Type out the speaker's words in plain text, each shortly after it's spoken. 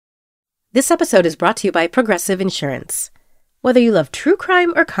This episode is brought to you by Progressive Insurance. Whether you love true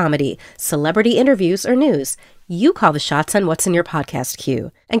crime or comedy, celebrity interviews or news, you call the shots on what's in your podcast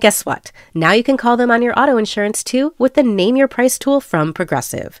queue. And guess what? Now you can call them on your auto insurance too with the Name Your Price tool from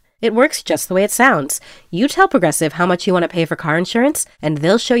Progressive. It works just the way it sounds. You tell Progressive how much you want to pay for car insurance, and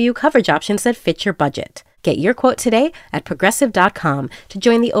they'll show you coverage options that fit your budget. Get your quote today at Progressive.com to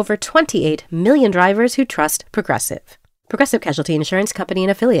join the over 28 million drivers who trust Progressive. Progressive Casualty Insurance Company and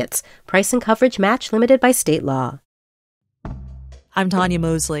Affiliates. Price and coverage match limited by state law. I'm Tanya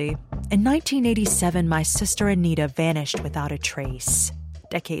Mosley. In 1987, my sister Anita vanished without a trace.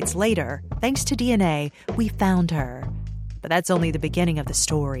 Decades later, thanks to DNA, we found her. But that's only the beginning of the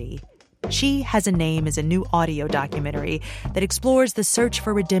story. She Has a Name is a new audio documentary that explores the search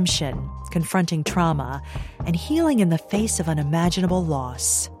for redemption, confronting trauma, and healing in the face of unimaginable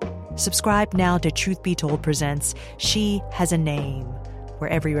loss. Subscribe now to Truth Be Told presents She Has a Name, where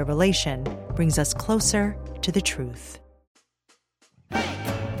every revelation brings us closer to the truth.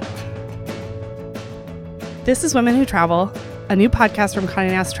 This is Women Who Travel, a new podcast from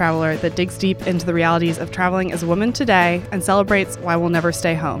Condé Nast Traveler that digs deep into the realities of traveling as a woman today and celebrates why we'll never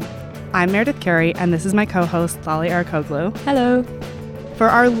stay home. I'm Meredith Carey, and this is my co-host, Lali Arakoglu. Hello. For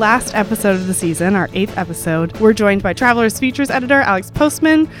our last episode of the season, our 8th episode, we're joined by Traveler's Features Editor Alex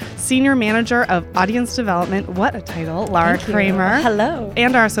Postman, Senior Manager of Audience Development, what a title, Laura Kramer. Hello.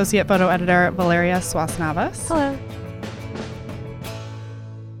 And our Associate Photo Editor, Valeria Swasnavas. Hello.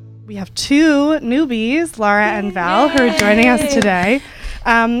 We have two newbies, Laura and Val, who are joining us today.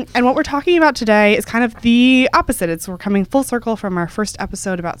 And what we're talking about today is kind of the opposite. We're coming full circle from our first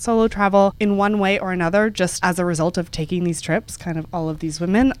episode about solo travel in one way or another, just as a result of taking these trips. Kind of all of these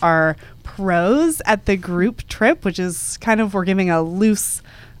women are pros at the group trip, which is kind of, we're giving a loose,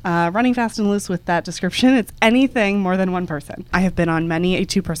 running fast and loose with that description. It's anything more than one person. I have been on many a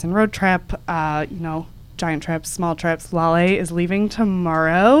two-person road trip, giant trips, small trips. Lale is leaving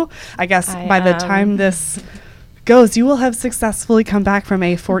tomorrow. I guess by the time this goes, you will have successfully come back from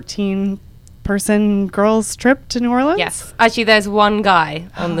a 14-person girls trip to New Orleans? Yes. Actually, there's one guy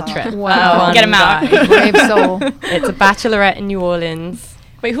on the trip. Wow. Get him out. Brave soul. It's a bachelorette in New Orleans.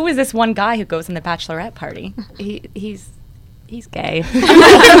 Wait, who is this one guy who goes in the bachelorette party? He's gay.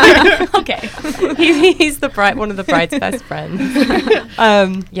 Okay. He's one of the bride's best friends.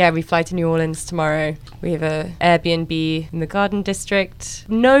 We fly to New Orleans tomorrow. We have a Airbnb in the Garden District.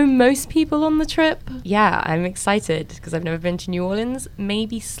 Know most people on the trip. Yeah, I'm excited because I've never been to New Orleans.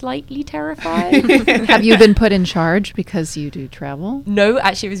 Maybe slightly terrified. Have you been put in charge because you do travel? No,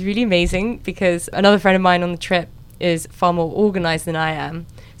 actually, it was really amazing because another friend of mine on the trip is far more organized than I am.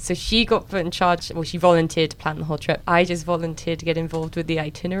 So she got put in charge, she volunteered to plan the whole trip. I just volunteered to get involved with the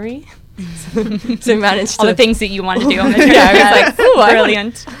itinerary. so managed all the things that you wanted to do on the trip. Yeah, I was like, ooh,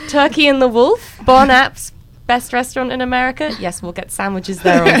 brilliant. Turkey and the Wolf, Bon App's best restaurant in America. Yes, we'll get sandwiches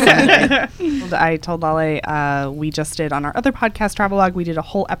there on Sunday. I told Lale, we just did on our other podcast, Travelogue, we did a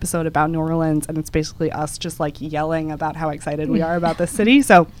whole episode about New Orleans, and it's basically us just like yelling about how excited we are about this city.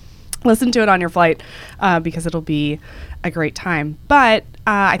 So listen to it on your flight because it'll be a great time. But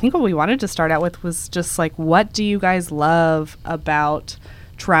I think what we wanted to start out with was just like, what do you guys love about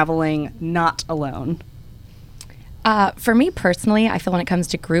traveling not alone? For me personally, I feel when it comes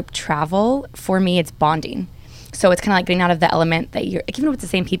to group travel, for me, it's bonding. So it's kind of like getting out of the element that you're, even with the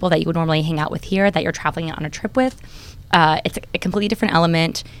same people that you would normally hang out with here, that you're traveling on a trip with. It's a completely different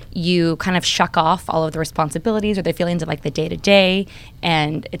element. You kind of shuck off all of the responsibilities or the feelings of like the day to day,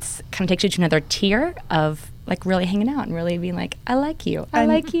 and it's kind of takes you to another tier of like really hanging out and really being like, I like you. I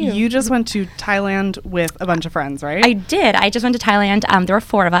like you. You just went to Thailand with a bunch of friends, right? I did. I just went to Thailand. There were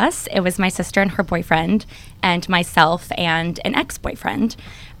 4 of us. It was my sister and her boyfriend and myself and an ex-boyfriend.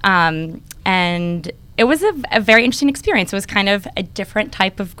 And it was a very interesting experience. It was kind of a different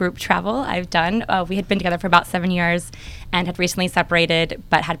type of group travel I've done. We had been together for about 7 years and had recently separated,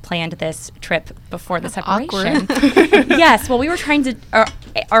 but had planned this trip before the separation. Yes, well, we were trying to,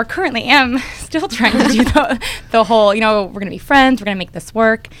 or currently am still trying to do the whole, we're going to be friends, we're going to make this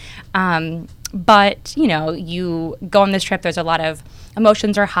work. But, you go on this trip, there's a lot of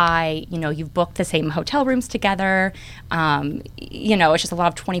emotions are high, you've booked the same hotel rooms together. It's just a lot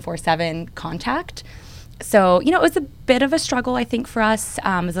of 24/7 contact. So, it was a bit of a struggle, I think, for us.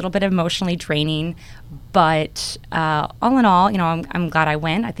 It was a little bit emotionally draining. But all in all, I'm glad I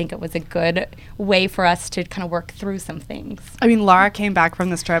went. I think it was a good way for us to kind of work through some things. I mean, Laura came back from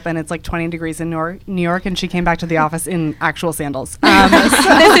this trip, and it's like 20 degrees in New York, and she came back to the office in actual sandals.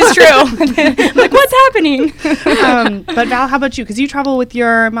 This is true. Like, what's happening? But Val, how about you? Because you travel with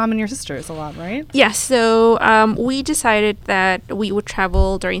your mom and your sisters a lot, right? Yes. So we decided that we would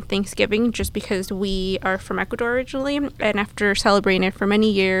travel during Thanksgiving just because we are from Ecuador originally. And after celebrating it for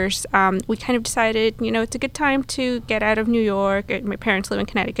many years, we kind of decided, it's a good time to get out of New York. My parents live in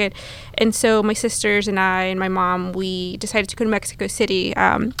Connecticut. And so my sisters and I and my mom, we decided to go to Mexico City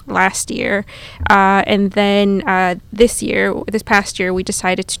last year. And then this past year, we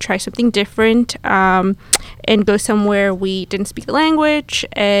decided to try something different and go somewhere we didn't speak the language.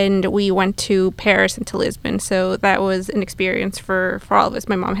 And we went to Paris and to Lisbon. So that was an experience for all of us.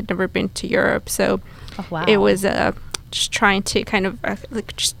 My mom had never been to Europe. So it was just trying to kind of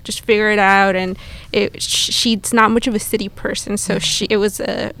just figure it out, and she's not much of a city person, so it was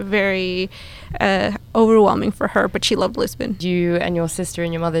very overwhelming for her, but she loved Lisbon. You and your sister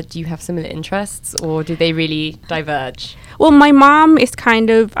and your mother, do you have similar interests, or do they really diverge? Well, my mom is kind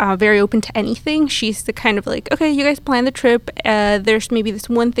of very open to anything. She's the kind of like, okay, you guys plan the trip, there's maybe this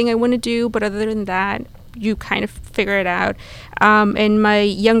one thing I want to do, but other than that, you kind of figure it out. And my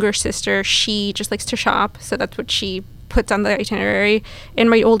younger sister, she just likes to shop, so that's what she puts on the itinerary. And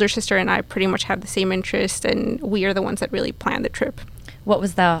my older sister and I pretty much have the same interest, and we are the ones that really plan the trip. What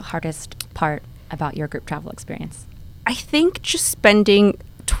was the hardest part about your group travel experience? I think just spending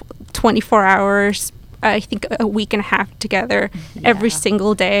 24 hours, I think a week and a half together every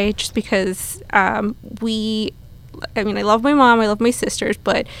single day, just because I love my mom, I love my sisters,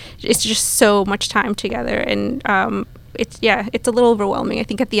 but it's just so much time together, and it's a little overwhelming. I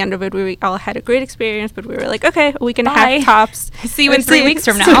think at the end of it, we all had a great experience, but we were like, okay, a week and a half tops. See you in 3 weeks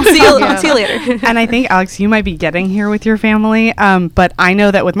from now. See you later. And I think, Alex, you might be getting here with your family, but I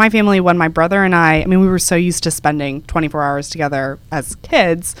know that with my family, when my brother and I we were so used to spending 24 hours together as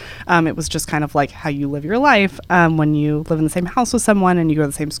kids. It was just kind of like how you live your life when you live in the same house with someone and you go to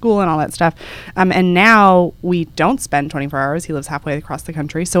the same school and all that stuff. And now we don't spend 24 hours. He lives halfway across the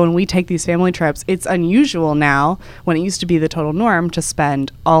country. So when we take these family trips, it's unusual now, when it used to be the total norm, to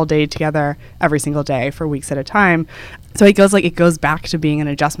spend all day together every single day for weeks at a time. So it goes back to being an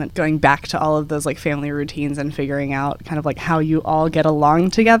adjustment, going back to all of those like family routines and figuring out kind of like how you all get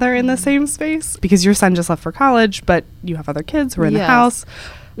along together in the same space. Because your son just left for college, but you have other kids who are in the house.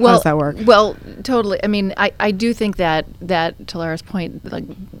 How does that work? Well, totally. I do think that to Lara's point, like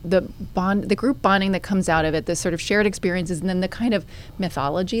the group bonding that comes out of it, the sort of shared experiences, and then the kind of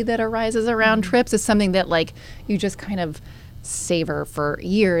mythology that arises around trips is something that like you just kind of savor for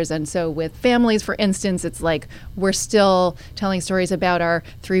years. And so with families, for instance, it's like we're still telling stories about our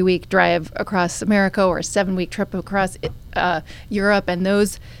 3-week drive across America or a 7-week trip across Europe, and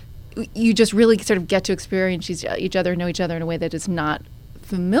those you just really sort of get to experience each other, know each other in a way that is not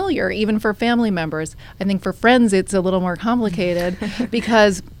familiar, even for family members. I think for friends, it's a little more complicated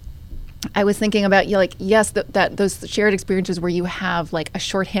because I was thinking about that those shared experiences where you have like a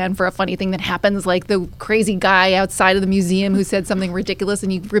shorthand for a funny thing that happens, like the crazy guy outside of the museum who said something ridiculous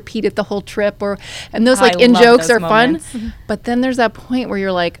and you repeat it the whole trip, and those like in jokes are fun. But then there's that point where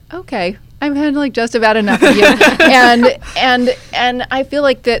you're like, okay, I've had like just about enough of you, and I feel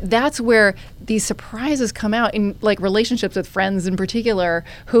like that's where these surprises come out in like relationships with friends in particular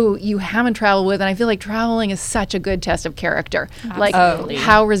who you haven't traveled with. And I feel like traveling is such a good test of character. Absolutely. Like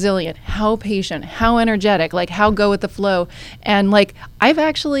how resilient, how patient, how energetic, like how go with the flow. And like I've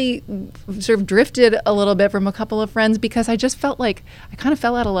actually sort of drifted a little bit from a couple of friends because I just felt like I kind of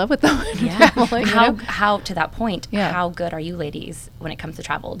fell out of love with them. Traveling, how to that point, how good are you ladies when it comes to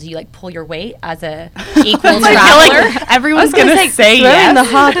travel? Do you like pull your weight as a equal traveler? I feel like everyone's going to say yes. In the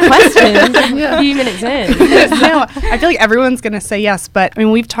hard questions. A few minutes in. No, I feel like everyone's going to say yes, but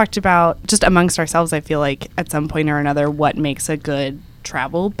we've talked about just amongst ourselves, I feel like at some point or another, what makes a good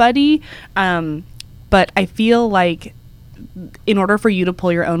travel buddy. But I feel like in order for you to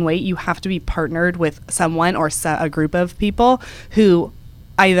pull your own weight, you have to be partnered with someone or a group of people who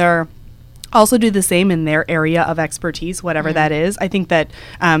either also do the same in their area of expertise, whatever that is. I think that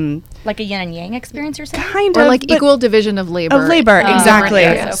like a yin and yang experience, you're saying? Kind or of. Like equal division of labor. Exactly.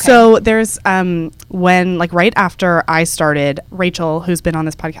 Okay. So there's when like right after I started, Rachel, who's been on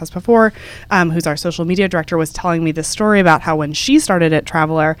this podcast before, who's our social media director, was telling me this story about how when she started at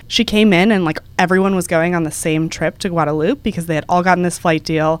Traveler, she came in and like everyone was going on the same trip to Guadalupe because they had all gotten this flight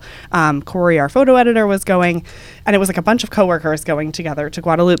deal. Corey, our photo editor, was going, and it was like a bunch of coworkers going together to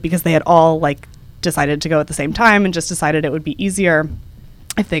Guadalupe because they had all like decided to go at the same time and just decided it would be easier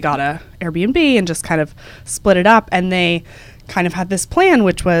if they got a Airbnb and just kind of split it up. And they kind of had this plan,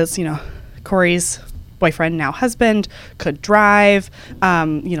 which was, Corey's boyfriend, now husband, could drive.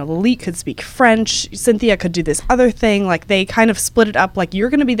 Lalique could speak French. Cynthia could do this other thing. Like, they kind of split it up. Like, you're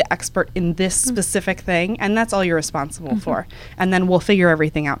going to be the expert in this specific thing, and that's all you're responsible for. And then we'll figure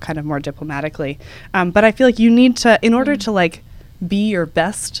everything out kind of more diplomatically. But I feel like you need to, in order to like be your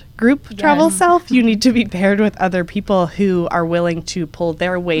best group travel self, you need to be paired with other people who are willing to pull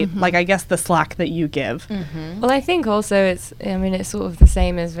their weight, like I guess the slack that you give. Well, I think also it's sort of the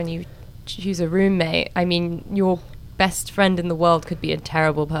same as when you choose a roommate. I mean, your best friend in the world could be a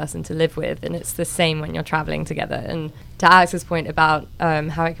terrible person to live with, and it's the same when you're traveling together. And to Alex's point about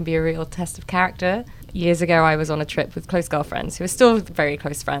how it can be a real test of character, years ago I was on a trip with close girlfriends who are still very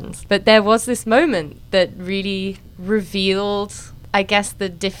close friends, but there was this moment that really revealed, I guess, the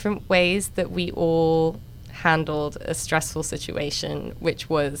different ways that we all handled a stressful situation, which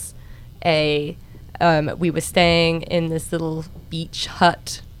was we were staying in this little beach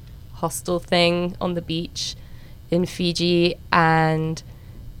hut hostel thing on the beach in Fiji, and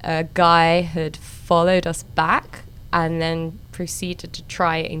a guy had followed us back and then proceeded to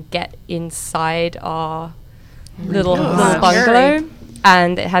try and get inside our little bungalow.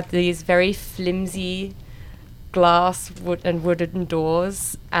 And it had these very flimsy glass wooden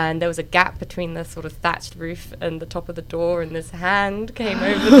doors, and there was a gap between the sort of thatched roof and the top of the door, and this hand came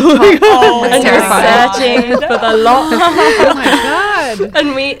over the top and was searching for the lock. Oh my God.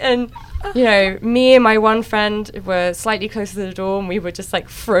 And me and my one friend were slightly closer to the door, and we were just like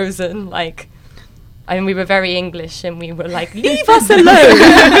frozen, and we were very English, and we were like, leave us alone.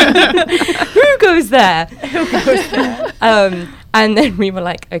 Who goes there? And then we were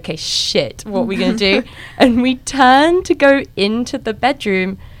like, okay, shit, what are we going to do? And we turned to go into the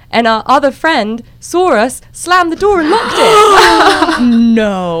bedroom, and our other friend saw us, slammed the door, and locked it.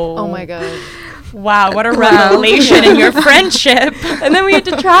 No. Oh my God. Wow, what a revelation in your friendship. And then we had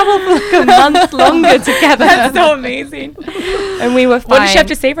to travel for like a month longer together. That's so amazing. And we were fine. What did she have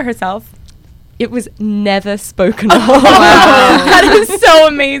to say for herself? It was never spoken of. Wow. That is so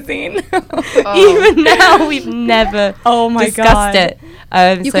amazing. Even now, we've never discussed it.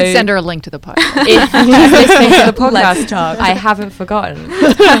 You could send her a link to the podcast. If she's listening to the podcast, Let's talk. I haven't forgotten.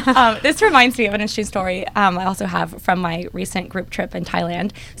 This reminds me of an interesting story I also have from my recent group trip in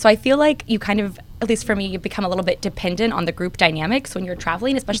Thailand. So I feel like you kind of, at least for me, you become a little bit dependent on the group dynamics when you're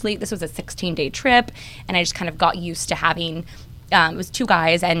traveling, especially this was a 16-day trip, and I just kind of got used to having it was 2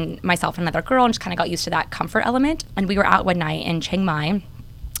 guys and myself and another girl, and just kind of got used to that comfort element. And we were out one night in Chiang Mai,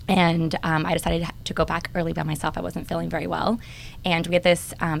 and I decided to go back early by myself. I wasn't feeling very well. And we had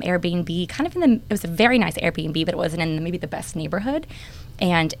this Airbnb, kind of it was a very nice Airbnb, but it wasn't in maybe the best neighborhood.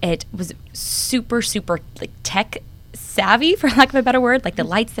 And it was super, super like tech savvy, for lack of a better word. Like, the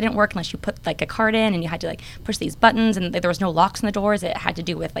lights didn't work unless you put like a card in, and you had to like push these buttons, and there was no locks on the doors. It had to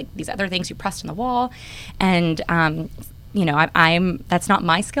do with like these other things you pressed on the wall. And I'm that's not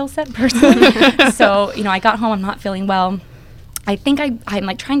my skill set personally. So, I got home, I'm not feeling well. I think I'm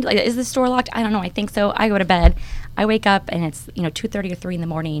like trying to, like, is the store locked? I don't know. I think so. I go to bed. I wake up and it's, 2:30 or 3 in the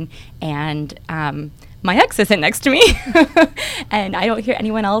morning, and my ex isn't next to me. And I don't hear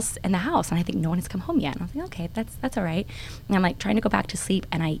anyone else in the house. And I think no one has come home yet. And I was like, okay, that's all right. And I'm like trying to go back to sleep,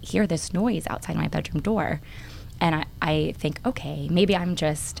 and I hear this noise outside my bedroom door. And I think, okay, maybe I'm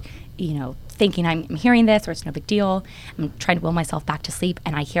just, thinking I'm hearing this, or it's no big deal. I'm trying to will myself back to sleep,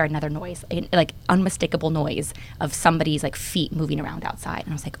 and I hear another noise, like unmistakable noise of somebody's like feet moving around outside. And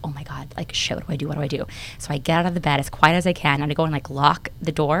I was like, oh my God, like, shit, what do I do? So I get out of the bed as quiet as I can, and I go and like lock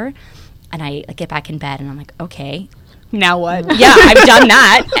the door, and I like get back in bed, and I'm like, okay, Now what? Yeah, I've done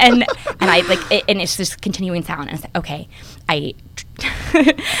that, and I like, and it's just continuing sound. And it's like, okay, I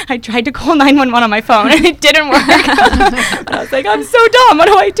tried to call 911 on my phone, and it didn't work. And I was like, I'm so dumb. What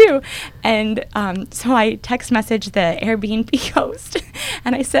do I do? And so I text messaged the Airbnb host,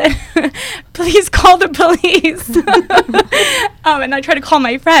 and I said, please call the police. And I tried to call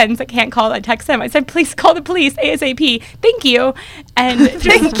my friends. I can't call. I text them. I said, please call the police ASAP. Thank you. And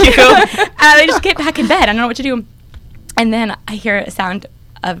thank you. And I just get back in bed. I don't know what to do. And then I hear a sound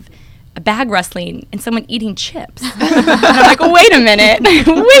of a bag rustling and someone eating chips. And I'm like, wait a minute.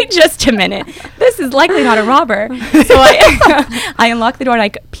 Wait just a minute. This is likely not a robber. So I unlock the door and I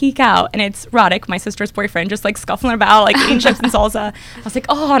peek out, and it's Roddick, my sister's boyfriend, just like scuffling about, like eating chips and salsa. I was like,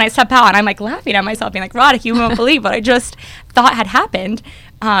 oh, and I step out and I'm like laughing at myself, being like, Roddick, you won't believe what I just thought had happened.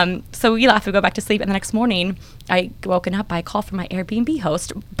 So we left, we go back to sleep, and the next morning I woken up by a call from my Airbnb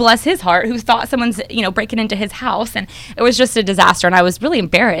host, bless his heart, who thought someone's, breaking into his house, and it was just a disaster. And I was really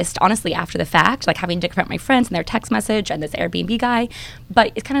embarrassed, honestly, after the fact, like having to confront my friends and their text message and this Airbnb guy.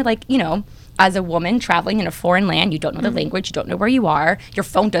 But it's kind of like, as a woman traveling in a foreign land, you don't know the language, you don't know where you are, your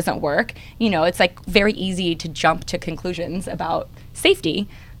phone doesn't work. It's like very easy to jump to conclusions about safety.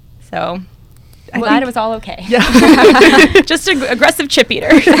 So I'm glad it was all okay. Yeah. Just an aggressive chip eater.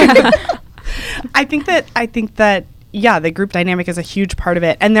 I think that the group dynamic is a huge part of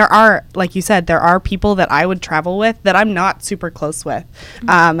it. And there are, like you said, there are people that I would travel with that I'm not super close with.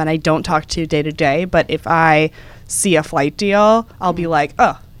 And I don't talk to day to day. But if I see a flight deal, I'll be like,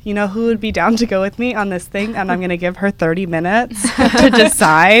 oh, you know who would be down to go with me on this thing? And I'm going to give her 30 minutes to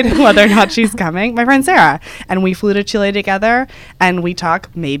decide whether or not she's coming. My friend Sarah. And we flew to Chile together, and we talk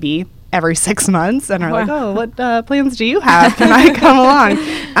maybe every 6 months and are like, oh, what plans do you have? Can I come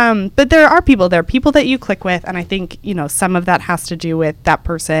along? But there are people that you click with. And I think, some of that has to do with that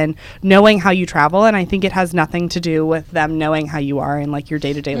person knowing how you travel. And I think it has nothing to do with them knowing how you are in like your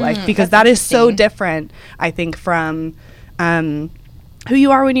day-to-day life, because that is so different, I think, from who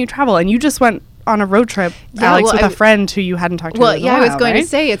you are when you travel. And you just went on a road trip, Alex, with a friend who you hadn't talked to in a while, I was going to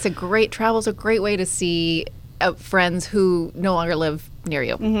say, travel's a great way to see friends who no longer live near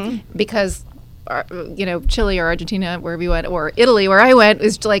you, because Chile or Argentina, wherever you went, or Italy, where I went,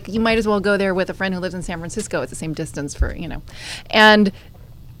 is like you might as well go there with a friend who lives in San Francisco. It's the same distance and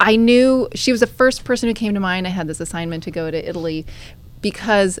I knew she was the first person who came to mind. I had this assignment to go to Italy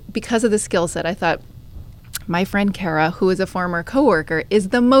because of the skill set. I thought, my friend Kara, who is a former coworker, is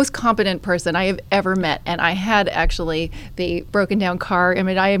the most competent person I have ever met. And I had actually the broken down car. I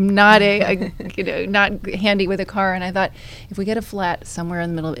mean, I am not not handy with a car. And I thought, if we get a flat somewhere in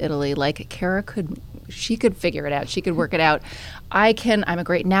the middle of Italy, like Kara she could figure it out. She could work it out. I'm a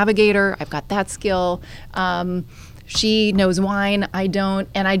great navigator. I've got that skill. She knows wine. I don't.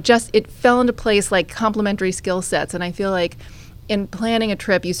 And it fell into place like complementary skill sets. And I feel like in planning a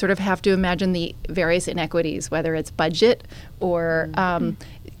trip, you sort of have to imagine the various inequities, whether it's budget or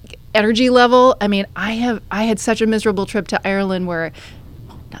energy level. I mean, I had such a miserable trip to Ireland where,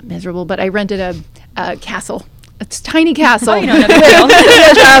 not miserable, but I rented a castle. A tiny castle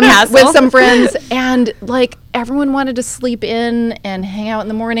with some friends, and like everyone wanted to sleep in and hang out in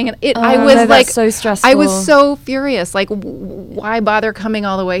the morning, and I was like so stressful. I was so furious. Like, why bother coming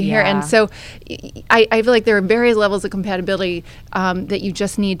all the way here? And so, I feel like there are various levels of compatibility that you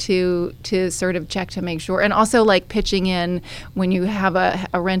just need to sort of check to make sure, and also like pitching in when you have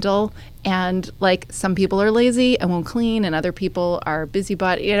a rental. And like some people are lazy and won't clean, and other people are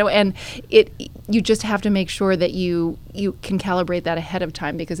busybody, and you just have to make sure that you can calibrate that ahead of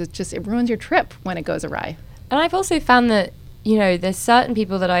time, because it ruins your trip when it goes awry. And I've also found that there's certain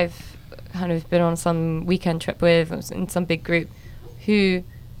people that I've kind of been on some weekend trip with, or in some big group, who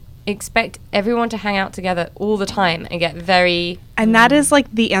expect everyone to hang out together all the time and get very... And that is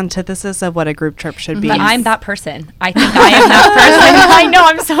like the antithesis of what a group trip should be. But I'm that person. I think I am that person. I know,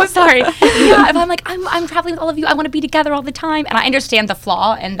 I'm so sorry. Yeah, if I'm like, I'm traveling with all of you, I want to be together all the time. And I understand the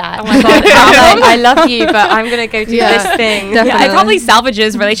flaw in that. Oh my God, I love you, but I'm going to go do this thing. Yeah, it probably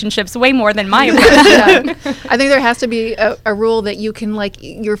salvages relationships way more than my approach. I think there has to be a rule that you can, like,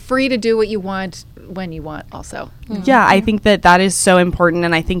 you're free to do what you want when you want also. Yeah, I think that is so important.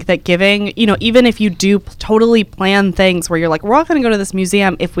 And I think that giving, even if you do totally plan things where you're like, we're all going to go to this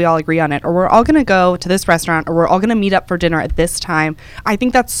museum if we all agree on it, or we're all going to go to this restaurant, or we're all going to meet up for dinner at this time. I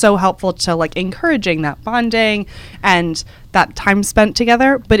think that's so helpful to like encouraging that bonding and that time spent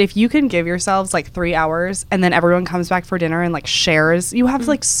together. But if you can give yourselves like 3 hours and then everyone comes back for dinner and like shares, you have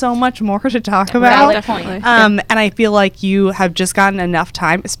like so much more to talk about. Definitely. And I feel like you have just gotten enough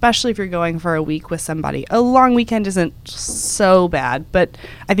time, especially if you're going for a week with somebody. A long weekend isn't so bad, but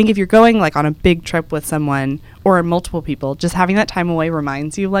I think if you're going like on a big trip with someone or multiple people, just having that time away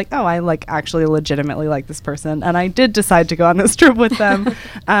reminds you like, oh, I like actually legitimately like this person, and I did decide to go on this trip with them.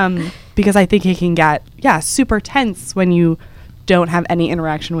 Because I think it can get super tense when you don't have any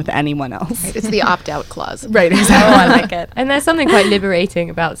interaction with anyone else. Right, it's the opt-out clause. Right, exactly. Oh, I like it. And there's something quite liberating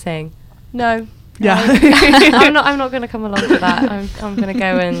about saying no. Yeah. I'm not going to come along to that. I'm going to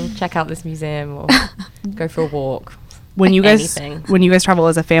go and check out this museum or go for a walk. When you guys travel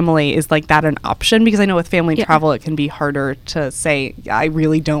as a family, is like that an option? Because I know with family travel, it can be harder to say, I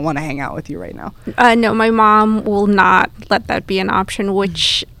really don't want to hang out with you right now. No, my mom will not let that be an option,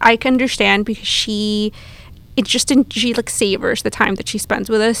 which I can understand, because she she like savors the time that she spends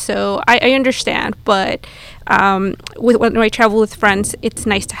with us. So I understand, but when I travel with friends, it's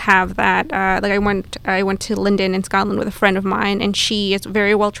nice to have that. Like I went to London in Scotland with a friend of mine, and she is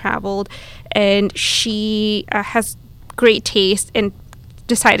very well traveled, and she has great taste, and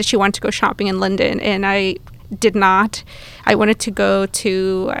decided she wanted to go shopping in London, and I did not. I wanted to go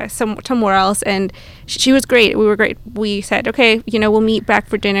to somewhere else, and she was great. We were great. We said, okay, we'll meet back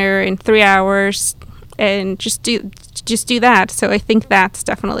for dinner in 3 hours, and just do that. So I think that's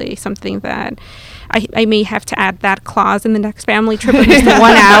definitely something that I may have to add that clause in the next family trip. At least 1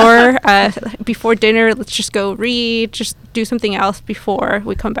 hour before dinner, let's just go read, just do something else before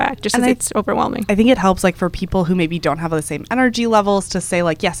we come back, just because it's overwhelming. I think it helps, like, for people who maybe don't have the same energy levels to say,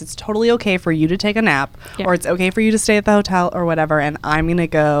 like, yes, it's totally okay for you to take a nap, or it's okay for you to stay at the hotel or whatever, and I'm going to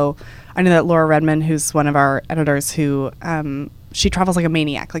go. I know that Laura Redmond, who's one of our editors, who she travels like a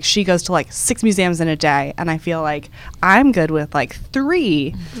maniac. Like, she goes to like 6 museums in a day, and I feel like I'm good with like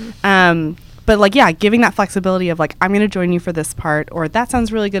 3. But like, yeah, giving that flexibility of like, I'm going to join you for this part, or that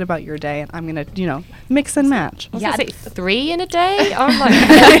sounds really good about your day, and I'm going to, mix and match. I was gonna say 3 in a day? I'm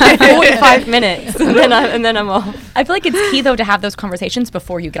like 45 minutes, and then I'm off. I feel like it's key though to have those conversations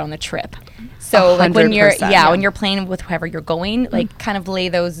before you get on the trip. So like when you're when you're planning with whoever you're going, like kind of lay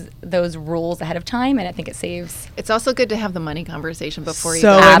those rules ahead of time, and I think it saves. It's also good to have the money conversation before you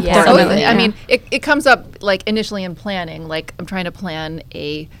go. Absolutely. I mean, it comes up like initially in planning. Like, I'm trying to plan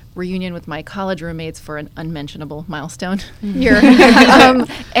a reunion with my college roommates for an unmentionable milestone year,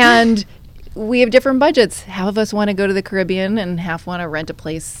 and we have different budgets. Half of us want to go to the Caribbean, and half want to rent a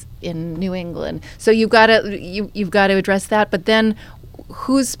place in New England. So you've got to address that. But then,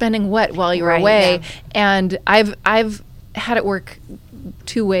 who's spending what while you're away? Yeah. And I've had it work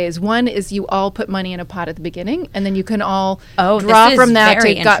 2 ways. One is you all put money in a pot at the beginning, and then you can all draw from that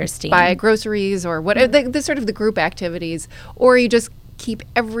to buy groceries or whatever, the sort of the group activities, or you just keep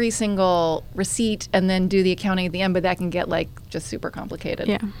every single receipt and then do the accounting at the end, but that can get like just super complicated.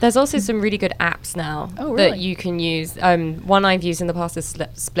 Yeah. There's also some really good apps now that you can use. One I've used in the past is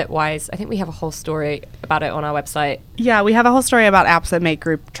Splitwise. I think we have a whole story about it on our website. Yeah, we have a whole story about apps that make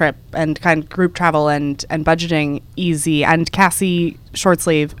group trip and kind of group travel and budgeting easy. And Cassie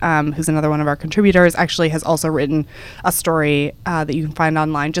Shortsleeve, who's another one of our contributors, actually has also written a story that you can find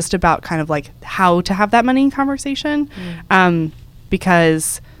online just about kind of like how to have that money conversation.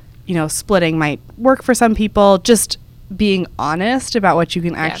 Because, splitting might work for some people. Just being honest about what you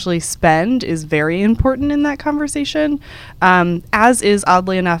can actually spend is very important in that conversation, as is,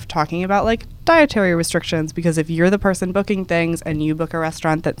 oddly enough, talking about like dietary restrictions, because if you're the person booking things and you book a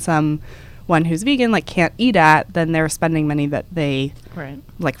restaurant that someone who's vegan like can't eat at, then they're spending money that they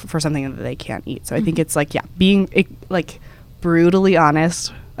like for something that they can't eat. So I think it's like, being like brutally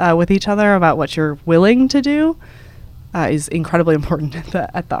honest with each other about what you're willing to do is incredibly important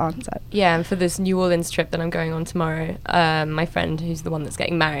at the onset. Yeah, and for this New Orleans trip that I'm going on tomorrow, my friend who's the one that's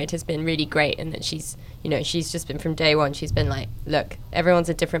getting married has been really great, in that she's just been from day one. She's been like, look, everyone's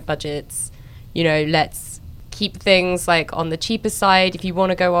at different budgets. Let's keep things like on the cheaper side. If you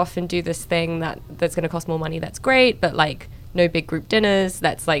want to go off and do this thing that's going to cost more money, that's great. But like, no big group dinners.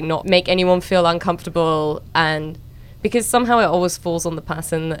 Let's like not make anyone feel uncomfortable, and because somehow it always falls on the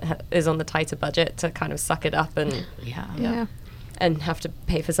person that is on the tighter budget to kind of suck it up and and have to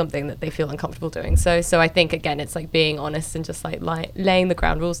pay for something that they feel uncomfortable doing. So I think, again, it's like being honest and just like laying the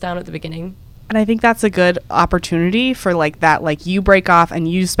ground rules down at the beginning. And I think that's a good opportunity for like that, like you break off and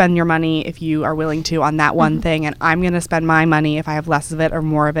you spend your money if you are willing to on that one thing, and I'm going to spend my money if I have less of it or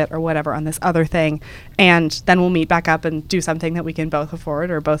more of it or whatever on this other thing. And then we'll meet back up and do something that we can both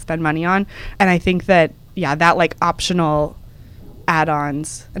afford or both spend money on. And I think that, that like optional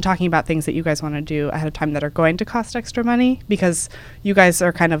add-ons and talking about things that you guys want to do ahead of time that are going to cost extra money, because you guys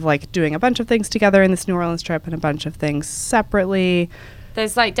are kind of like doing a bunch of things together in this New Orleans trip and a bunch of things separately.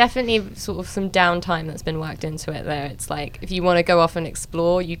 There's like definitely sort of some downtime that's been worked into it there. It's like, if you want to go off and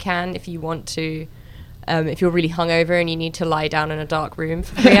explore, you can. If you want to, if you're really hungover and you need to lie down in a dark room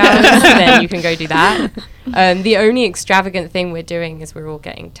for 3 hours, then you can go do that. The only extravagant thing we're doing is we're all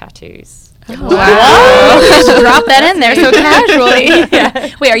getting tattoos. Oh. Wow. Just drop that in there so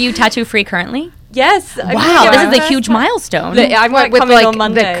casually. Wait, are you tattoo free currently? Yes. Wow, this is a huge milestone. I might come in on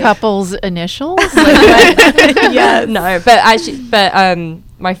Monday. The couple's initials? Yeah, no, but actually,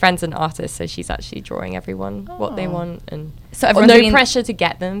 my friend's an artist, so she's actually drawing everyone what they want, and so everyone's no pressure to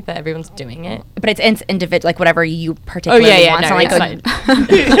get them, but everyone's doing it. But it's individual, like whatever you particularly want. No, it's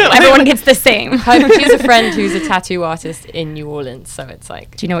like everyone gets the same. She has a friend who's a tattoo artist in New Orleans, so it's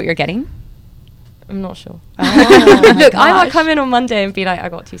like. Do you know what you're getting? I'm not sure. Oh. Look, I might come in on Monday and be like, I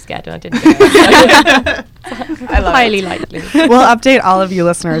got too scared and I didn't do it. I love Highly it. likely. We'll update all of you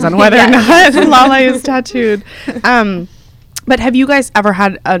listeners on whether or not Lala is tattooed. But have you guys ever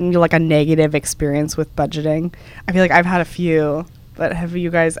had a negative experience with budgeting? I feel like I've had a few, but have you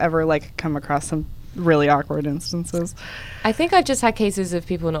guys ever come across some really awkward instances? I think I've just had cases of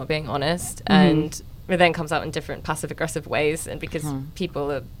people not being honest, and it then comes out in different passive-aggressive ways, and because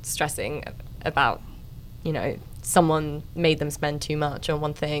people are stressing about, someone made them spend too much on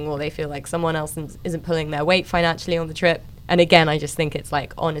one thing, or they feel like someone else isn't pulling their weight financially on the trip. And again, I just think it's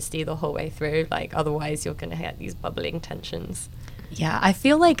honesty the whole way through. Otherwise, you're going to get these bubbling tensions. Yeah, I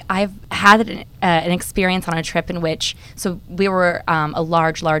feel like I've had an experience on a trip in which, so we were a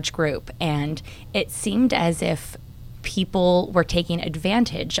large group, and it seemed as if people were taking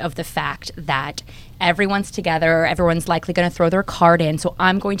advantage of the fact that everyone's together, everyone's likely going to throw their card in, so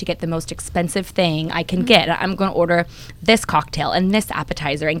I'm going to get the most expensive thing I can get. I'm going to order this cocktail and this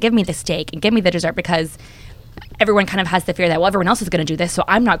appetizer and give me the steak and give me the dessert, because everyone kind of has the fear that, well, everyone else is going to do this, so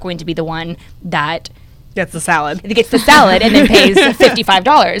I'm not going to be the one that gets the salad and then pays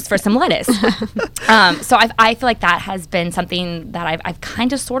 $55 for some lettuce. So I feel like that has been something that I've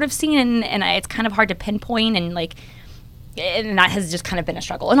kind of sort of seen, and it's kind of hard to pinpoint, and that has just kind of been a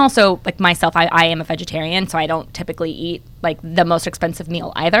struggle. And also, myself, I am a vegetarian, so I don't typically eat the most expensive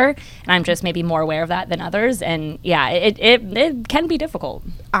meal either, and I'm just maybe more aware of that than others. And yeah, it can be difficult.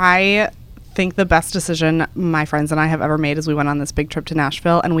 I think the best decision my friends and I have ever made is we went on this big trip to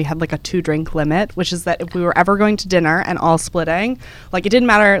Nashville, and we had a 2-drink limit, which is that if we were ever going to dinner and all splitting, it didn't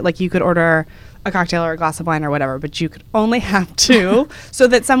matter, you could order a cocktail or a glass of wine or whatever, but you could only have 2 so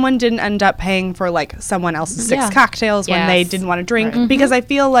that someone didn't end up paying for someone else's 6 cocktails when they didn't want to drink. Right. Because I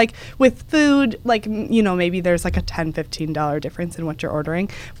feel with food, maybe there's a $10-15 difference in what you're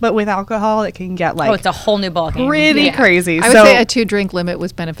ordering, but with alcohol it can get it's a whole new ballgame. Pretty crazy. I would say a 2-drink limit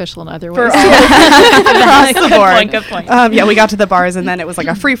was beneficial in other ways. Across the board. Good point. Yeah, we got to the bars and then it was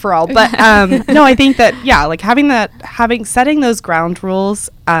a free for all. But no, I think that setting those ground rules,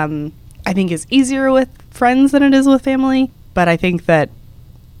 I think is easier with friends than it is with family. But I think that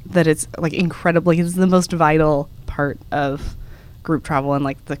it's it's the most vital part of group travel and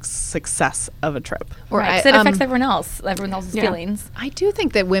the success of a trip. Right, it affects everyone else's feelings. I do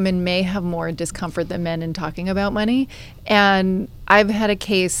think that women may have more discomfort than men in talking about money. And I've had a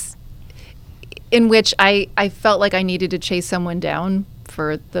case in which I felt like I needed to chase someone down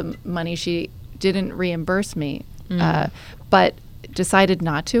for the money. She didn't reimburse me, but decided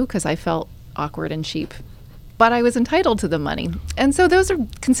not to because I felt awkward and cheap. But I was entitled to the money. And so those are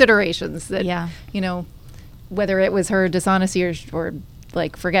considerations that, whether it was her dishonesty or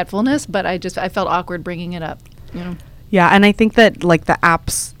forgetfulness, but I felt awkward bringing it up. Yeah, and I think that the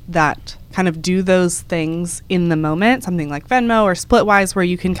apps that kind of do those things in the moment, something like Venmo or Splitwise, where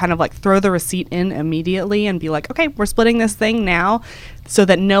you can kind of throw the receipt in immediately and be okay, we're splitting this thing now, so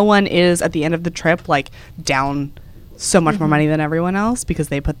that no one is at the end of the trip down so much more money than everyone else because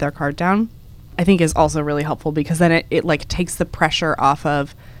they put their card down, I think is also really helpful, because then it takes the pressure off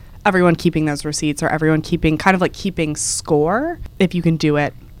of everyone keeping those receipts or everyone keeping score if you can do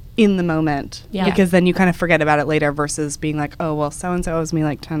it in the moment. Yeah. Because then you kind of forget about it later versus being oh, well, so-and-so owes me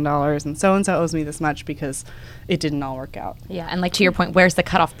 $10 and so-and-so owes me this much because it didn't all work out. Yeah, and to your point, where's the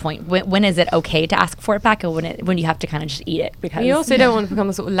cutoff point? When is it okay to ask for it back, or when you have to kind of just eat it? Because you also don't want to become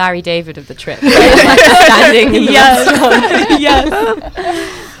the sort of Larry David of the trip. Standing in the Yes.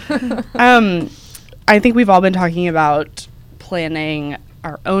 I think we've all been talking about planning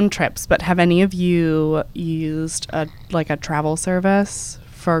our own trips, but have any of you used a travel service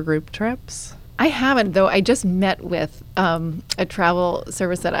for group trips? I haven't, though. I just met with a travel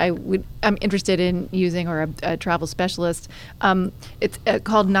service that I'm interested in using, or a travel specialist. It's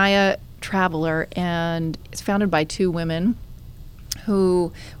called Naya Traveler, and it's founded by 2 women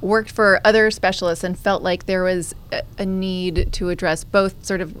who worked for other specialists and felt like there was a need to address both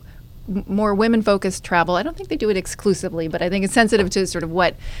sort of more women-focused travel. I don't think they do it exclusively, but I think it's sensitive to sort of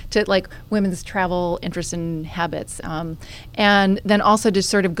women's travel interests and habits. And then also to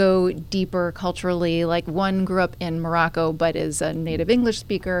sort of go deeper culturally. One grew up in Morocco but is a native English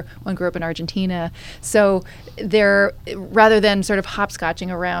speaker. One grew up in Argentina. So they're, rather than sort of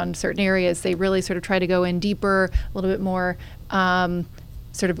hopscotching around certain areas, they really sort of try to go in deeper, a little bit more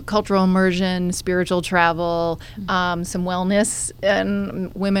sort of cultural immersion, spiritual travel, some wellness,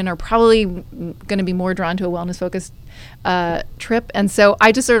 and women are probably going to be more drawn to a wellness-focused trip. And so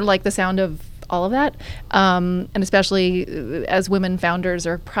I just sort of like the sound of all of that, and especially as women founders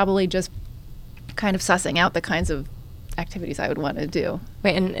are probably just kind of sussing out the kinds of activities I would want to do.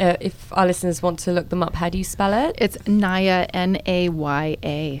 Wait, and if our listeners want to look them up, how do you spell it? It's Naya,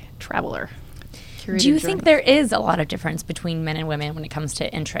 Naya, Traveler. Do you think there is a lot of difference between men and women when it comes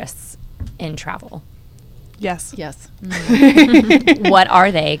to interests in travel? Yes. Yes. What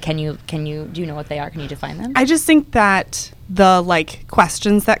are they? Do you know what they are? Can you define them? I just think that the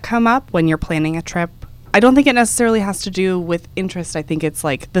questions that come up when you're planning a trip, I don't think it necessarily has to do with interest. I think it's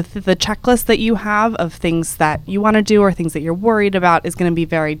like the checklist that you have of things that you want to do or things that you're worried about is going to be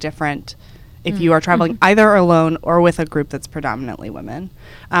very different if you are traveling either alone or with a group that's predominantly women.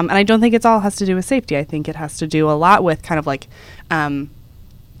 And I don't think it all has to do with safety. I think it has to do a lot with kind of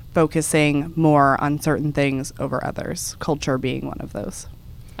focusing more on certain things over others, culture being one of those.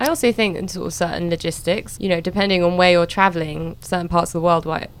 I also think in sort of certain logistics, depending on where you're traveling, certain parts of the world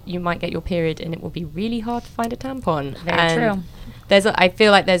where you might get your period and it will be really hard to find a tampon. Very true. I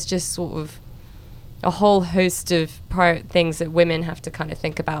feel like there's just sort of a whole host of things that women have to kind of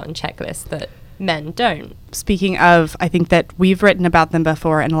think about and checklist that men don't. Speaking of, I think that we've written about them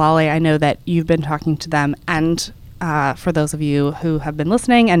before, and Lale, I know that you've been talking to them, and for those of you who have been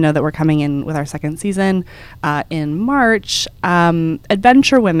listening and know that we're coming in with our second season in March,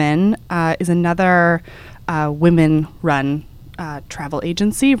 Adventure Women is another women-run travel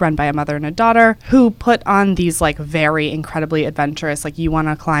agency run by a mother and a daughter who put on these very incredibly adventurous, you want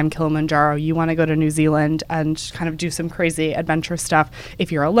to climb Kilimanjaro, you want to go to New Zealand and kind of do some crazy adventure stuff.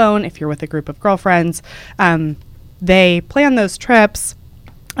 If you're alone, if you're with a group of girlfriends, they plan those trips,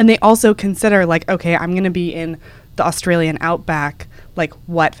 and they also consider okay, I'm going to be in the Australian outback,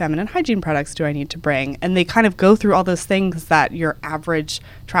 what feminine hygiene products do I need to bring? And they kind of go through all those things that your average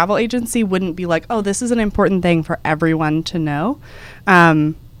travel agency wouldn't be oh, this is an important thing for everyone to know.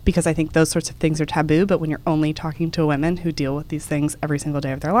 Because I think those sorts of things are taboo, but when you're only talking to women who deal with these things every single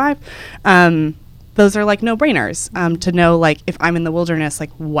day of their life, those are no-brainers to know, if I'm in the wilderness,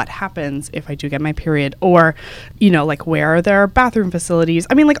 what happens if I do get my period? Or, where are there bathroom facilities?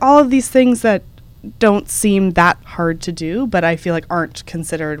 I mean, all of these things that don't seem that hard to do, but I feel aren't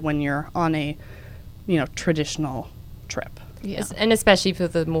considered when you're on a, traditional trip. Yeah. And especially for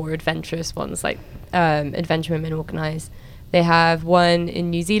the more adventurous ones, Adventure Women organise. They have one in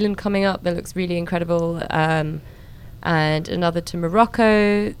New Zealand coming up that looks really incredible, and another to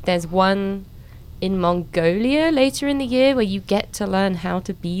Morocco. There's one in Mongolia later in the year where you get to learn how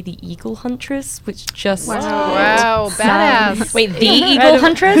to be the eagle huntress, which just Wow, badass. Wait, the eagle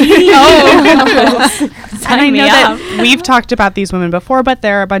huntress? And I know that we've talked about these women before, but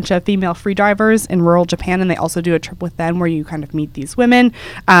there are a bunch of female free divers in rural Japan, and they also do a trip with them where you kind of meet these women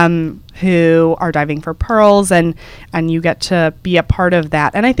who are diving for pearls, and you get to be a part of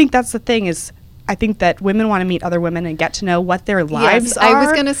that. And I think that's the thing is, I think that women want to meet other women and get to know what their lives are. I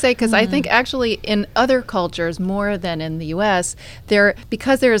was going to say, because I think actually in other cultures, more than in the U.S.,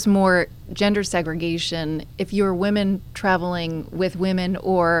 because there's more gender segregation, if you're women traveling with women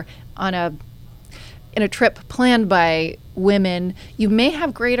or in a trip planned by women, you may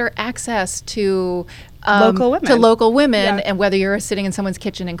have greater access to local women, Yeah. and whether you're sitting in someone's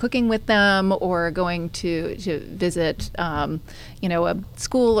kitchen and cooking with them or going to visit, a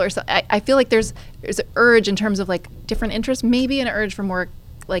school or so. I feel like there's an urge in terms of different interests, maybe an urge for more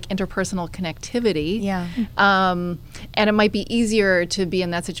interpersonal connectivity. Yeah. And it might be easier to be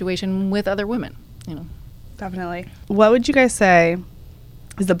in that situation with other women. Definitely. What would you guys say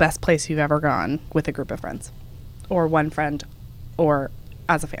is the best place you've ever gone with a group of friends, or one friend, or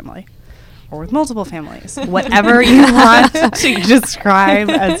as a family, or with multiple families? Whatever you want to describe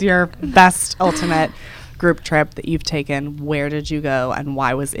as your best ultimate group trip that you've taken. Where did you go, and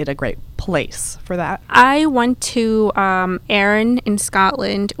why was it a great place for that? I went to Arran in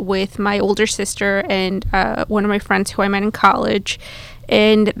Scotland with my older sister and one of my friends who I met in college.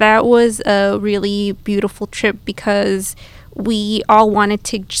 And that was a really beautiful trip because we all wanted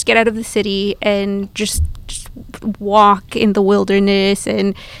to just get out of the city and just walk in the wilderness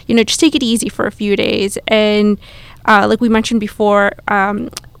and, just take it easy for a few days. And like we mentioned before,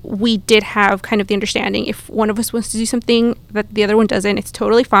 we did have kind of the understanding if one of us wants to do something that the other one doesn't, it's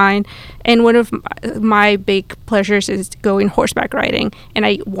totally fine. And one of my big pleasures is going horseback riding, and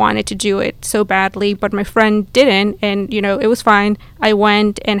I wanted to do it so badly, but my friend didn't, and it was fine. I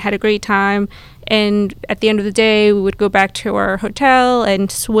went and had a great time, and at the end of the day we would go back to our hotel and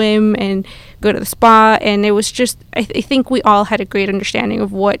swim and go to the spa, and it was just I think we all had a great understanding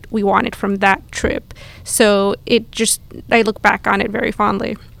of what we wanted from that trip. So I look back on it very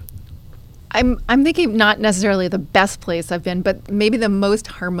fondly. I'm thinking not necessarily the best place I've been, but maybe the most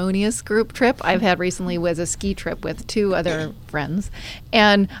harmonious group trip I've had recently was a ski trip with two other friends.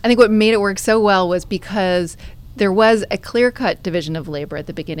 And I think what made it work so well was because there was a clear-cut division of labor at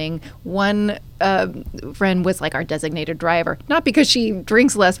the beginning. One friend was like our designated driver, not because she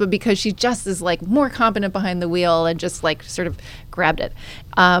drinks less, but because she just is like more competent behind the wheel and just like sort of grabbed it.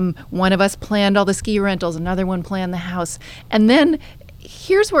 One of us planned all the ski rentals, another one planned the house. And then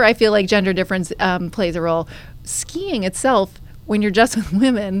here's where I feel like gender difference plays a role. Skiing itself, when you're just with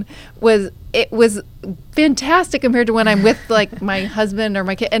women, was fantastic compared to when I'm with like my husband or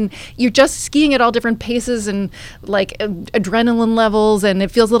my kid, and you're just skiing at all different paces and like adrenaline levels, and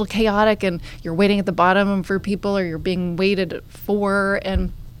it feels a little chaotic, and you're waiting at the bottom for people, or you're being waited for,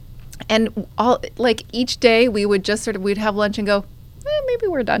 and all like each day we would just we'd have lunch and go, maybe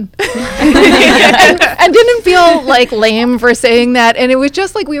we're done. and didn't feel like lame for saying that. And it was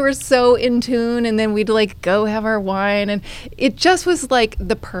just like we were so in tune, and then we'd like go have our wine, and it just was like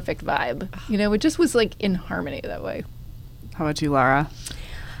the perfect vibe. You know, it just was like in harmony that way. How about you, Laura?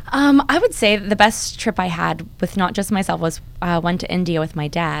 I would say the best trip I had with not just myself was went to India with my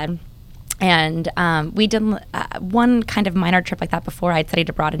dad. And we did one kind of minor trip like that before. I'd studied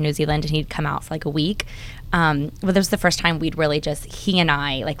abroad in New Zealand, and he'd come out for like a week. But this was the first time we'd really just, he and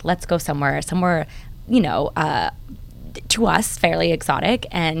I, like, let's go somewhere, you know, to us, fairly exotic.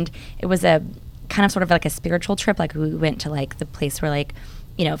 And it was a kind of sort of like a spiritual trip. Like, we went to like the place where, like,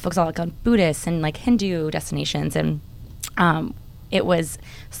 you know, folks all like on Buddhist and like Hindu destinations. And it was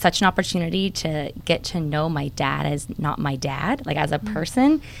such an opportunity to get to know my dad as not my dad, like as a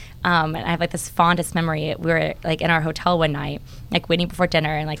person. And I have like this fondest memory. We were like in our hotel one night, like waiting before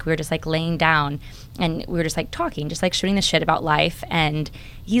dinner, and like we were just like laying down, and we were just like talking, just like shooting the shit about life. And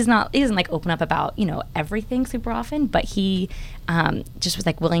he doesn't like open up about, you know, everything super often, but he just was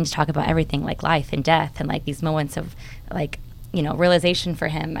like willing to talk about everything, like life and death, and like these moments of like, you know, realization for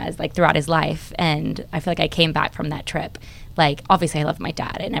him as like throughout his life. And I feel like I came back from that trip, like, obviously I love my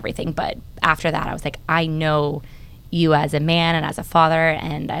dad and everything, but after that I was like, I know you as a man and as a father,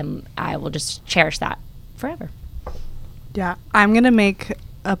 and I will just cherish that forever. Yeah, I'm going to make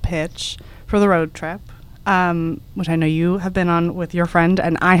a pitch for the road trip, which I know you have been on with your friend,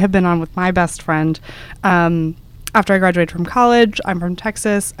 and I have been on with my best friend. After I graduated from college, I'm from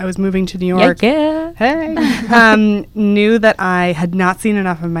Texas. I was moving to New York. Yeah. Hey. Knew that I had not seen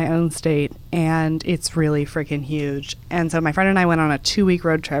enough of my own state, and it's really freaking huge. And so my friend and I went on a 2-week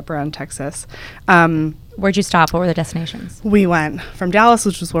road trip around Texas. Where'd you stop? What were the destinations? We went from Dallas,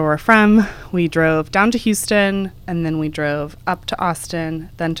 which is where we're from. We drove down to Houston, and then we drove up to Austin,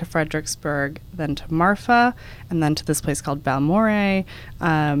 then to Fredericksburg, then to Marfa, and then to this place called Balmore.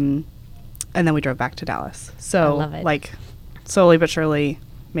 And then we drove back to Dallas. So, like, slowly but surely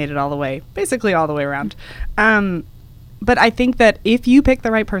made it all the way, basically all the way around. But I think that if you pick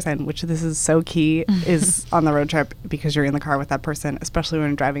the right person, which this is so key, is on the road trip, because you're in the car with that person, especially when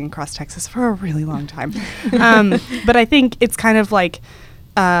you're driving across Texas for a really long time. But I think it's kind of like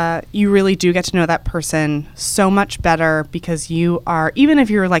you really do get to know that person so much better, because you are, even if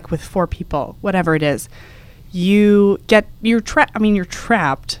you're like with 4 people, whatever it is, you're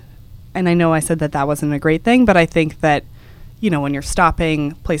trapped. And I know I said that wasn't a great thing, but I think that, you know, when you're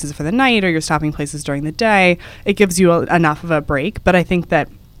stopping places for the night or you're stopping places during the day, it gives you enough of a break. But I think that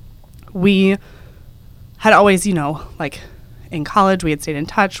we had always, you know, like in college, we had stayed in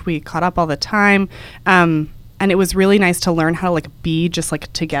touch. We caught up all the time. And it was really nice to learn how to like be just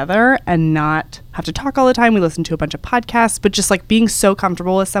like together and not have to talk all the time. We listened to a bunch of podcasts, but just like being so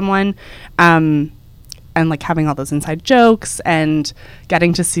comfortable with someone, and like having all those inside jokes and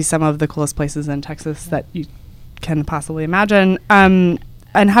getting to see some of the coolest places in Texas that you can possibly imagine. And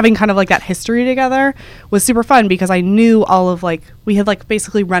having kind of like that history together was super fun, because I knew all of like, we had like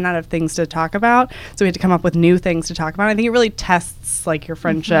basically run out of things to talk about. So we had to come up with new things to talk about. I think it really tests like your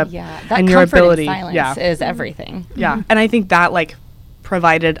friendship and your ability. Silence is everything. Yeah. And I think that like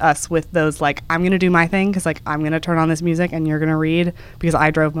provided us with those, like, I'm going to do my thing, because like I'm going to turn on this music and you're going to read, because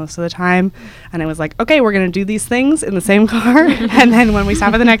I drove most of the time. And it was like, okay, we're going to do these things in the same car. And then when we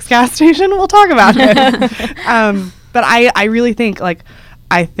stop at the next gas station, we'll talk about it. But I really think like,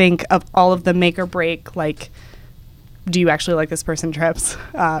 I think of all of the make or break, like, do you actually like this person trips?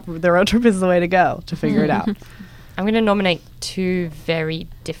 The road trip is the way to go to figure it out. I'm going to nominate 2 very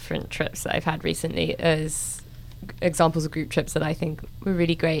different trips that I've had recently as examples of group trips that I think were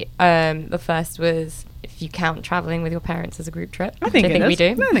really great. The first was, if you count traveling with your parents as a group trip, I think we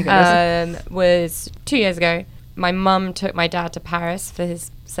do. I think it is. Was 2 years ago. My mum took my dad to Paris for his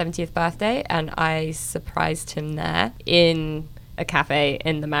 70th birthday, and I surprised him there in a cafe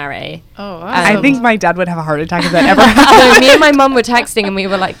in the Marais. Oh, wow. I think my dad would have a heart attack if that ever happened. So me and my mum were texting, and we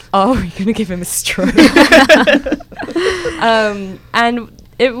were like, oh, we're going to give him a stroke. And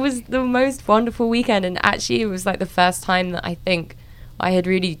it was the most wonderful weekend. And actually, it was like the first time that I think I had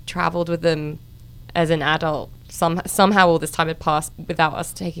really traveled with them as an adult. Somehow all this time had passed without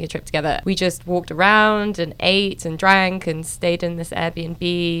us taking a trip together. We just walked around and ate and drank and stayed in this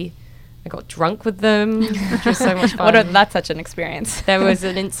Airbnb. I got drunk with them, which was so much fun. That's such an experience. There was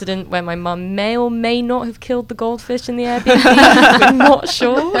an incident where my mum may or may not have killed the goldfish in the Airbnb. We're not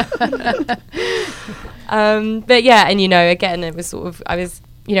sure. But yeah, and again, it was sort of,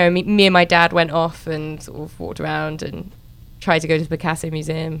 me and my dad went off and sort of walked around and tried to go to the Picasso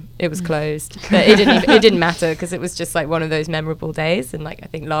Museum. It was closed, but it didn't matter because it was just like one of those memorable days. And like I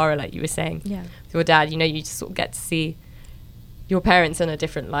think Lara, like you were saying, with your dad, you just sort of get to see your parents in a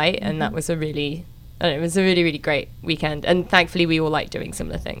different light, and that was it was a really, really great weekend. And thankfully, we all like doing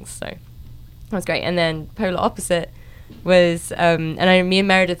similar things, so that was great. And then polar opposite was, me and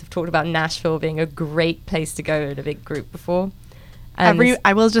Meredith have talked about Nashville being a great place to go in a big group before.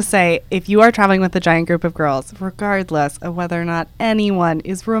 I will just say, if you are traveling with a giant group of girls, regardless of whether or not anyone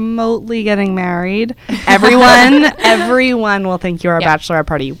is remotely getting married, everyone will think you're a bachelorette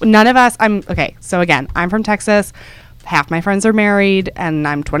party. None of us, so again, I'm from Texas. Half my friends are married, and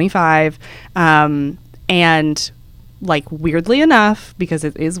I'm 25. And like, weirdly enough, because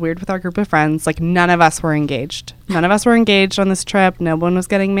it is weird with our group of friends, like none of us were engaged. None of us were engaged on this trip. No one was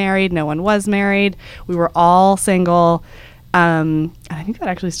getting married. No one was married. We were all single. And I think that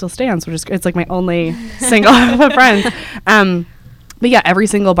actually still stands, which is, it's like my only single friends. But yeah, every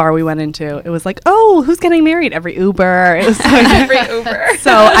single bar we went into, it was like, oh, who's getting married? Every Uber. It was like Every Uber.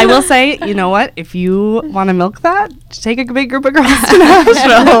 So I will say, you know what? If you want to milk that, take a big group of girls to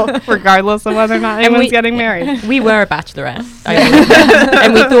Nashville, regardless of whether or not anyone's getting married. We were a bachelorette.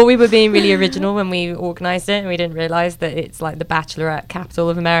 And we thought we were being really original when we organised it, and we didn't realise that it's like the bachelorette capital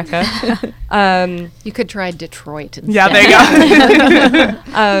of America. You could try Detroit instead. Yeah, there you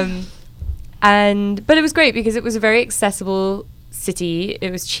go. But it was great because it was a very accessible city.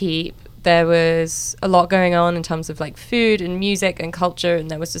 It was cheap. There was a lot going on in terms of like food and music and culture, and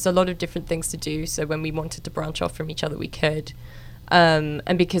there was just a lot of different things to do. So when we wanted to branch off from each other, we could. And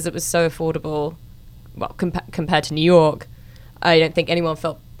because it was so affordable, well, compared to New York, I don't think anyone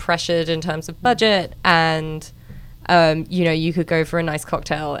felt pressured in terms of budget. And you could go for a nice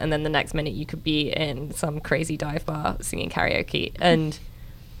cocktail, and then the next minute you could be in some crazy dive bar singing karaoke and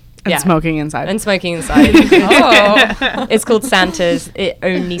smoking inside. Oh. It's called Santa's. It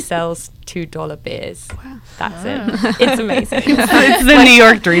only sells $2 beers. Wow. That's it. It's amazing. It's the New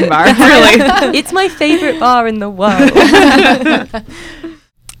York dream bar, really. It's my favorite bar in the world.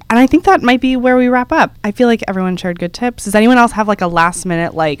 And I think that might be where we wrap up. I feel like everyone shared good tips. Does anyone else have like a last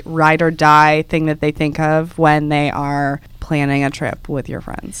minute like ride or die thing that they think of when they are planning a trip with your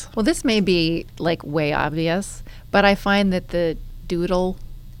friends? Well, this may be like way obvious, but I find that the Doodle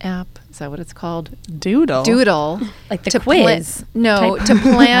app, is that what it's called? Doodle. Like the quiz.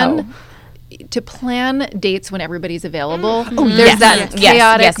 To plan dates when everybody's available. There's that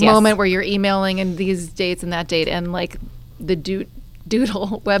chaotic moment where you're emailing and these dates and that date, and like the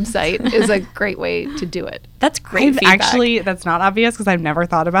Doodle website is a great way to do it. That's great feedback. Actually, that's not obvious because I've never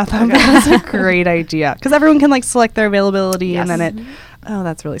thought about that. But that's a great idea because everyone can like select their availability and then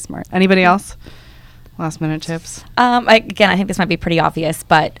that's really smart. Anybody else? Last minute tips? Again, I think this might be pretty obvious,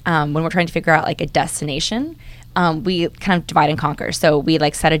 but when we're trying to figure out like a destination, we kind of divide and conquer. So we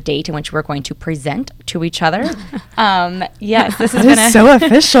like set a date in which we're going to present to each other. Yes, this is so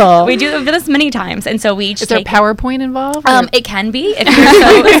official. We do this many times, and so we each. Is there PowerPoint involved? It can be if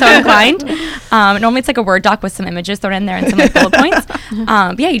you're so inclined. Normally, it's like a Word doc with some images thrown in there and some like bullet points.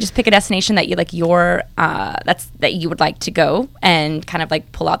 You just pick a destination that you like that you would like to go, and kind of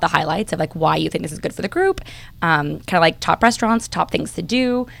like pull out the highlights of like why you think this is good for the group. Kind of like top restaurants, top things to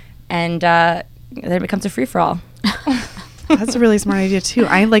do, and then it becomes a free-for-all. That's a really smart idea too.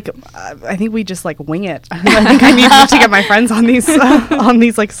 I think we just like wing it. I think I need to get my friends on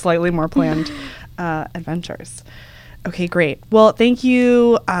these like slightly more planned adventures. Okay, great. Well, thank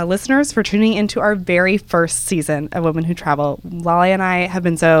you, listeners, for tuning into our very first season of Women Who Travel. Lale and I have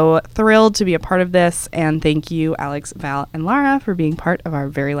been so thrilled to be a part of this, and thank you, Alex, Val, and Lara, for being part of our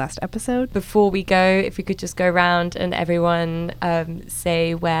very last episode. Before we go, if we could just go around and everyone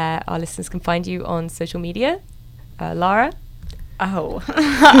say where our listeners can find you on social media. Lara? Oh,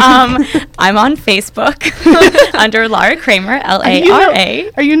 I'm on Facebook under Lara Kramer, Lara.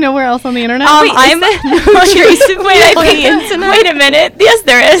 Are you nowhere else on the internet? Wait a minute. Yes,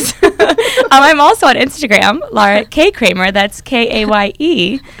 there is. I'm also on Instagram, Lara K Kramer. That's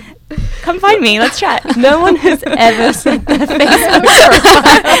Kaye. Come find me. Let's chat. No one has ever said their Facebook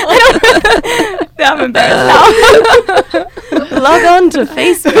profile. I'm embarrassed now. Log on to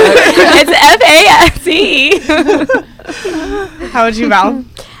Facebook. It's FASE. How would you, Val?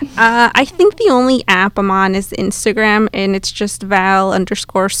 I think the only app I'm on is Instagram, and it's just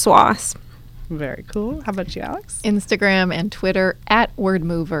Val_Swass. Very cool. How about you, Alex? Instagram and Twitter at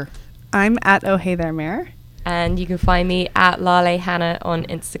WordMover. I'm at Oh Hey There Mayor. And you can find me at Lale Hannah on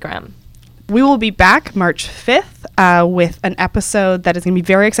Instagram. We will be back March 5th with an episode that is going to be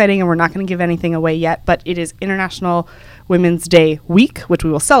very exciting, and we're not going to give anything away yet, but it is International Women's Day week, which we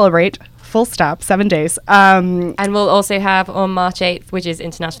will celebrate. Full stop, 7 days. And we'll also have on March 8th, which is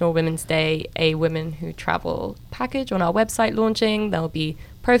International Women's Day, a Women Who Travel package on our website launching. There'll be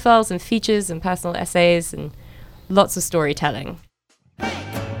profiles and features and personal essays and lots of storytelling.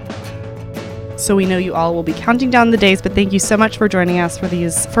 So we know you all will be counting down the days, but thank you so much for joining us for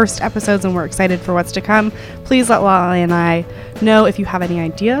these first episodes, and we're excited for what's to come. Please let Lale and I know if you have any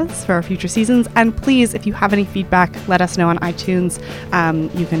ideas for our future seasons, and please, if you have any feedback, let us know on iTunes.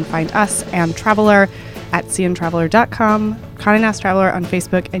 You can find us and Traveler at cntraveler.com, Condé Nast Traveler on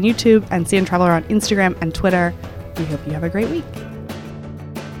Facebook and YouTube, and CN Traveler on Instagram and Twitter. We hope you have a great week.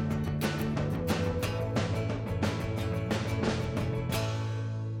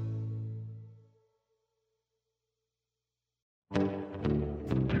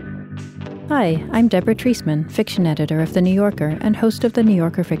 Hi, I'm Deborah Treisman, fiction editor of The New Yorker and host of the New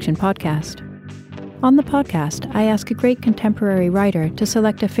Yorker Fiction Podcast. On the podcast, I ask a great contemporary writer to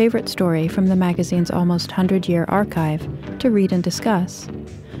select a favorite story from the magazine's almost 100-year archive to read and discuss.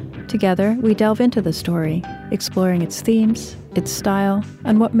 Together, we delve into the story, exploring its themes, its style,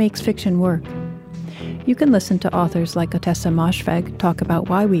 and what makes fiction work. You can listen to authors like Otessa Moshfegh talk about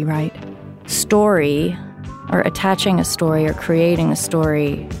why we write. Story, or attaching a story or creating a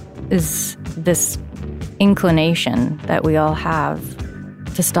story, is this inclination that we all have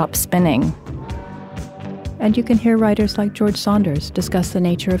to stop spinning. And you can hear writers like George Saunders discuss the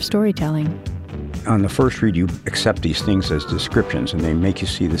nature of storytelling. On the first read, you accept these things as descriptions, and they make you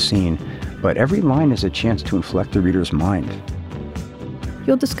see the scene, but every line is a chance to inflect the reader's mind.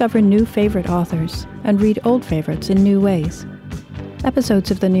 You'll discover new favorite authors and read old favorites in new ways.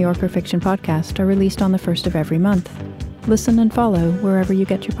 Episodes of the New Yorker Fiction Podcast are released on the first of every month. Listen and follow wherever you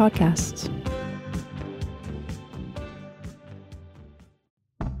get your podcasts.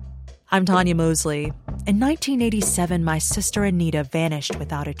 I'm Tanya Mosley. In 1987, my sister Anita vanished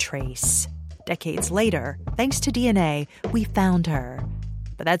without a trace. Decades later, thanks to DNA, we found her.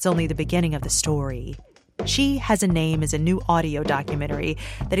 But that's only the beginning of the story. She Has a Name is a new audio documentary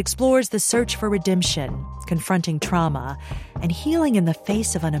that explores the search for redemption, confronting trauma, and healing in the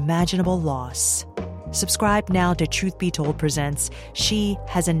face of unimaginable loss. Subscribe now to Truth Be Told presents She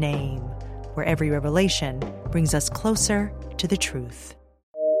Has a Name, where every revelation brings us closer to the truth.